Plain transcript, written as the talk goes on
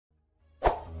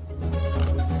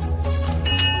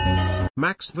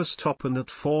Max Verstappen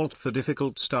at fault for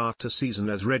difficult start to season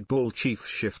as Red Bull chief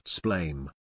shifts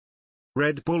blame.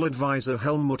 Red Bull advisor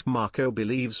Helmut Marko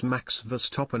believes Max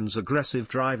Verstappen's aggressive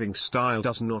driving style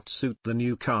does not suit the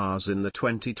new cars in the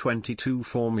 2022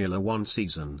 Formula One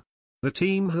season. The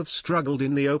team have struggled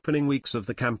in the opening weeks of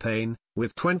the campaign,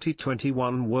 with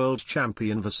 2021 world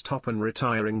champion Verstappen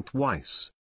retiring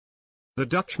twice. The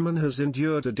Dutchman has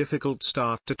endured a difficult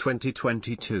start to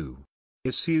 2022.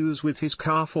 Issues with his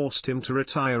car forced him to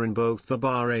retire in both the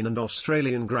Bahrain and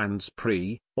Australian Grands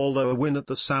Prix, although a win at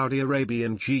the Saudi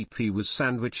Arabian GP was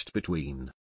sandwiched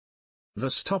between.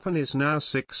 Verstappen is now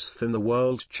 6th in the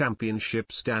World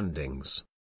Championship standings.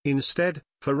 Instead,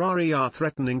 Ferrari are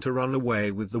threatening to run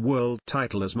away with the world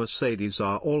title as Mercedes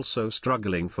are also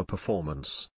struggling for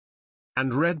performance.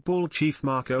 And Red Bull chief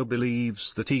Marko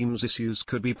believes the team's issues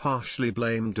could be partially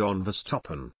blamed on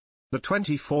Verstappen. The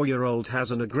 24-year-old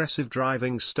has an aggressive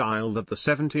driving style that the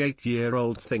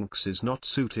 78-year-old thinks is not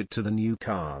suited to the new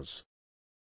cars.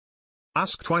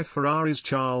 Asked why Ferrari's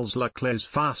Charles Leclerc is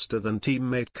faster than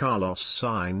teammate Carlos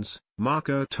Sainz,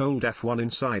 Marko told F1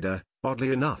 Insider,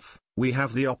 "Oddly enough, we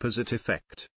have the opposite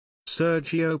effect.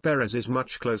 Sergio Perez is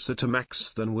much closer to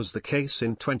Max than was the case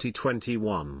in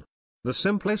 2021. The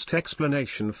simplest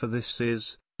explanation for this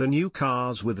is, the new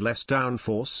cars with less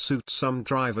downforce suit some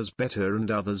drivers better and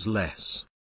others less.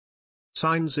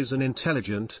 Sainz is an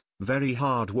intelligent, very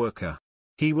hard worker.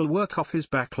 He will work off his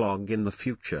backlog in the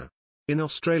future. In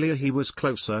Australia he was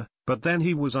closer, but then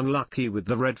he was unlucky with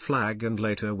the red flag and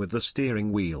later with the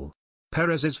steering wheel.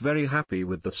 Perez is very happy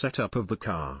with the setup of the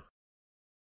car.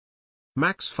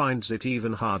 Max finds it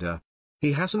even harder.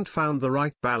 He hasn't found the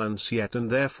right balance yet and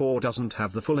therefore doesn't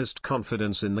have the fullest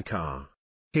confidence in the car.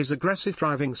 His aggressive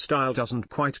driving style doesn't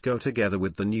quite go together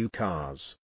with the new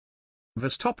cars."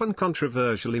 Verstappen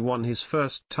controversially won his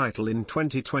first title in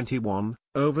 2021,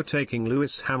 overtaking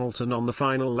Lewis Hamilton on the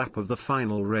final lap of the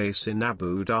final race in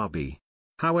Abu Dhabi.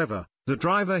 However, the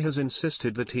driver has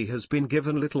insisted that he has been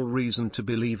given little reason to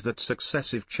believe that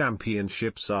successive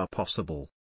championships are possible.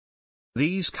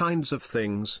 "These kinds of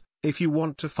things, if you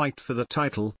want to fight for the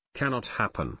title, cannot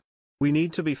happen. We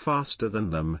need to be faster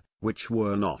than them, which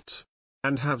we're not.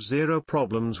 And have zero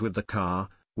problems with the car,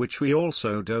 which we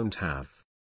also don't have.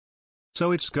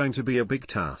 So it's going to be a big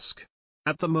task.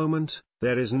 At the moment,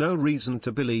 there is no reason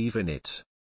to believe in it."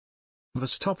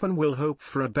 Verstappen will hope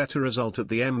for a better result at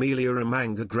the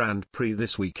Emilia-Romagna Grand Prix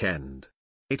this weekend.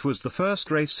 It was the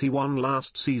first race he won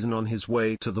last season on his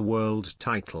way to the world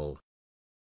title.